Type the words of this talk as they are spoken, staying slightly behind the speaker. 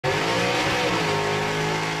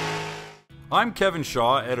I'm Kevin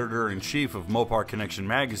Shaw, Editor-in-Chief of Mopar Connection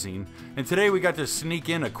Magazine, and today we got to sneak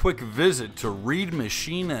in a quick visit to Reid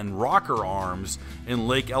Machine and Rocker Arms in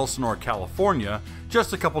Lake Elsinore, California,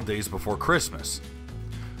 just a couple days before Christmas.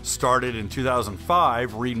 Started in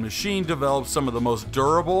 2005, Reid Machine developed some of the most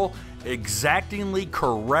durable, exactingly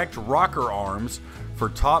correct rocker arms for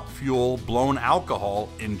top fuel, blown alcohol,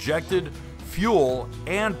 injected fuel,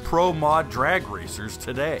 and pro mod drag racers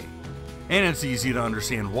today. And it's easy to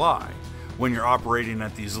understand why. When you're operating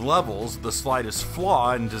at these levels, the slightest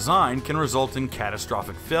flaw in design can result in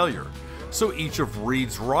catastrophic failure. So each of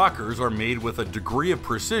Reid's rockers are made with a degree of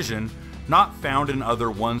precision not found in other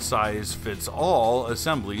one-size-fits-all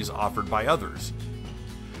assemblies offered by others.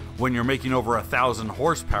 When you're making over 1,000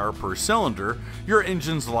 horsepower per cylinder, your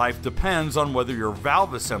engine's life depends on whether your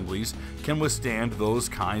valve assemblies can withstand those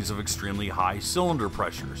kinds of extremely high cylinder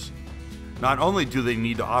pressures. Not only do they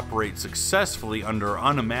need to operate successfully under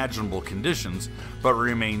unimaginable conditions, but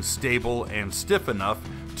remain stable and stiff enough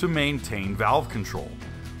to maintain valve control.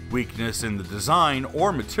 Weakness in the design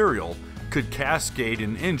or material could cascade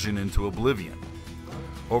an engine into oblivion.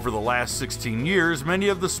 Over the last 16 years, many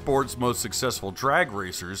of the sport's most successful drag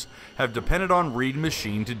racers have depended on Reid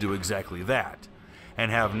Machine to do exactly that, and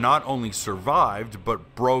have not only survived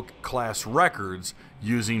but broke class records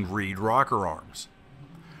using Reid rocker arms.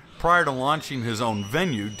 Prior to launching his own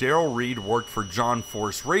venue, Darrell Reid worked for John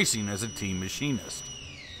Force Racing as a team machinist.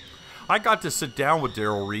 I got to sit down with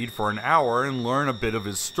Darrell Reid for an hour and learn a bit of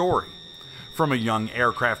his story, from a young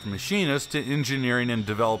aircraft machinist to engineering and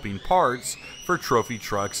developing parts for trophy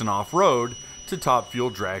trucks and off-road to top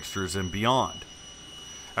fuel dragsters and beyond.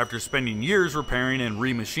 After spending years repairing and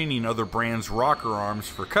remachining other brands' rocker arms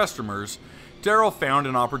for customers, Darrell found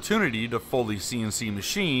an opportunity to fully CNC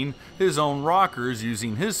machine his own rockers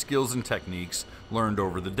using his skills and techniques learned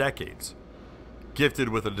over the decades. Gifted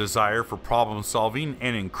with a desire for problem solving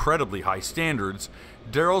and incredibly high standards,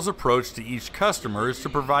 Darrell's approach to each customer is to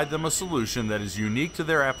provide them a solution that is unique to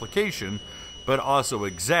their application, but also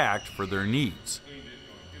exact for their needs.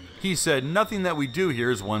 He said, "Nothing that we do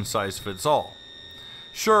here is one size fits all.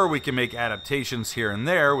 Sure, we can make adaptations here and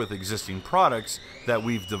there with existing products that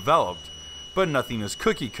we've developed, but nothing is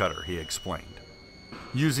cookie cutter," he explained.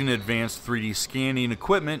 Using advanced 3D scanning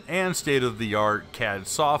equipment and state-of-the-art CAD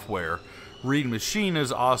software, Reid Machine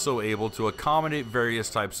is also able to accommodate various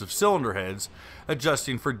types of cylinder heads,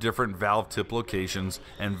 adjusting for different valve tip locations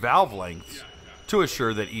and valve lengths to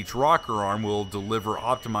assure that each rocker arm will deliver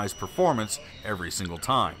optimized performance every single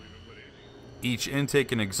time. Each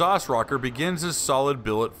intake and exhaust rocker begins as solid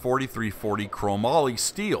billet 4340 chromoly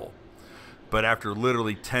steel, but after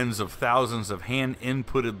literally tens of thousands of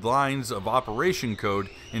hand-inputted lines of operation code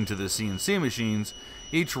into the CNC machines,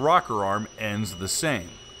 each rocker arm ends the same.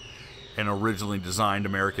 An originally designed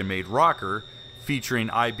American-made rocker featuring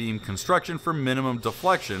I-beam construction for minimum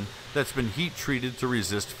deflection that's been heat-treated to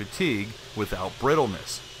resist fatigue without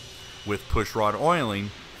brittleness, with pushrod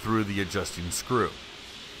oiling through the adjusting screw.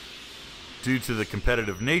 Due to the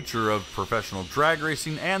competitive nature of professional drag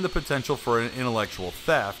racing and the potential for an intellectual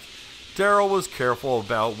theft, Darrell was careful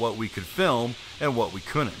about what we could film and what we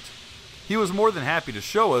couldn't. He was more than happy to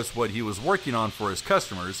show us what he was working on for his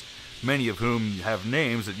customers, many of whom have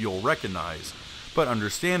names that you'll recognize, but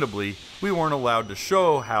understandably, we weren't allowed to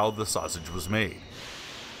show how the sausage was made.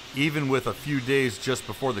 Even with a few days just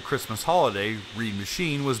before the Christmas holiday, Reid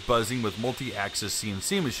Machine was buzzing with multi-axis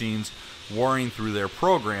CNC machines, whirring through their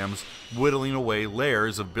programs, whittling away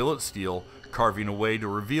layers of billet steel, carving away to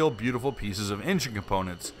reveal beautiful pieces of engine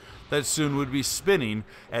components that soon would be spinning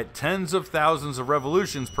at tens of thousands of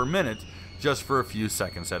revolutions per minute just for a few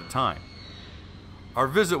seconds at a time. Our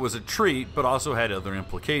visit was a treat, but also had other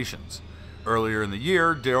implications. Earlier in the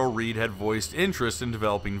year, Darrell Reid had voiced interest in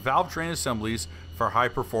developing valve train assemblies for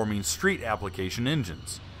high-performing street application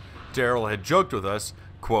engines. Darrell had joked with us,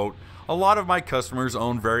 quote, "A lot of my customers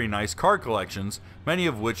own very nice car collections, many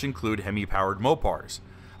of which include Hemi-powered Mopars.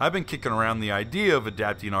 I've been kicking around the idea of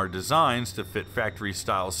adapting our designs to fit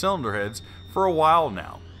factory-style cylinder heads for a while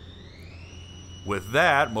now." With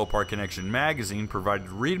that, Mopar Connection Magazine provided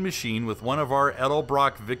Reid Machine with one of our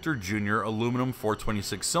Edelbrock Victor Jr. aluminum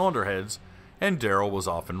 426 cylinder heads, and Darrell was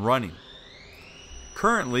off and running.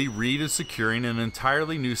 Currently, Reid is securing an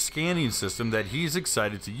entirely new scanning system that he's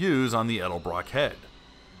excited to use on the Edelbrock head.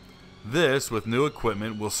 This, with new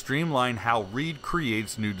equipment, will streamline how Reid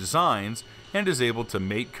creates new designs and is able to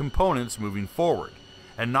make components moving forward,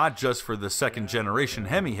 and not just for the second generation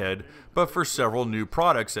Hemi head, but for several new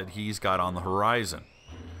products that he's got on the horizon.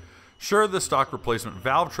 Sure, the stock replacement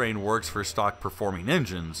valve train works for stock performing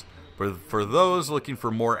engines, but for those looking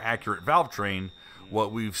for more accurate valve train,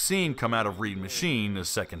 What we've seen come out of Reid Machine is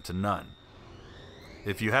second to none.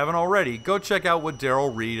 If you haven't already, go check out what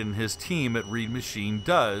Darrell Reid and his team at Reid Machine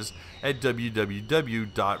does at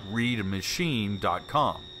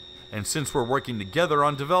www.reidmachine.com. And since we're working together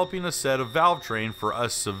on developing a set of valve train for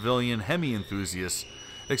us civilian Hemi enthusiasts,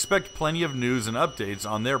 expect plenty of news and updates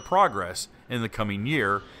on their progress in the coming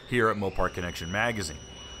year here at Mopar Connection Magazine.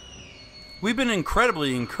 We've been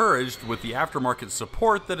incredibly encouraged with the aftermarket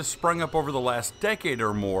support that has sprung up over the last decade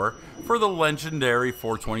or more for the legendary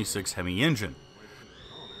 426 Hemi engine.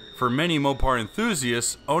 For many Mopar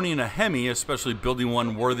enthusiasts, owning a Hemi, especially building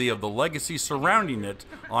one worthy of the legacy surrounding it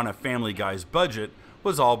on a family guy's budget,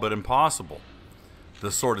 was all but impossible.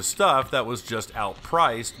 The sort of stuff that was just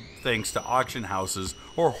outpriced thanks to auction houses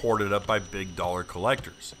or hoarded up by big dollar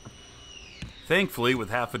collectors. Thankfully,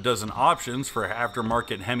 with half a dozen options for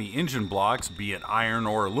aftermarket Hemi engine blocks, be it iron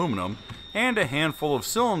or aluminum, and a handful of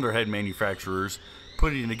cylinder head manufacturers,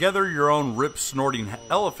 putting together your own rip-snorting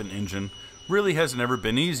elephant engine really has never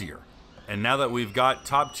been easier. And now that we've got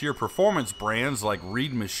top-tier performance brands like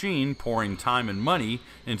Reid Machine pouring time and money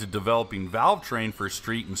into developing valve train for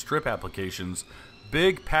street and strip applications,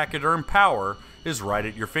 big pachyderm power is right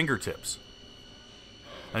at your fingertips.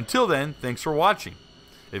 Until then, thanks for watching.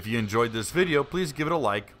 If you enjoyed this video, please give it a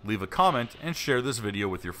like, leave a comment, and share this video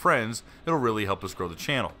with your friends. It'll really help us grow the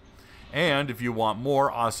channel. And if you want more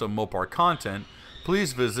awesome Mopar content,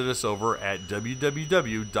 please visit us over at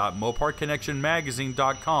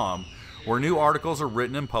www.moparconnectionmagazine.com, where new articles are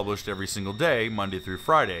written and published every single day, Monday through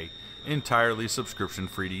Friday, entirely subscription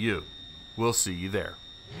free to you. We'll see you there.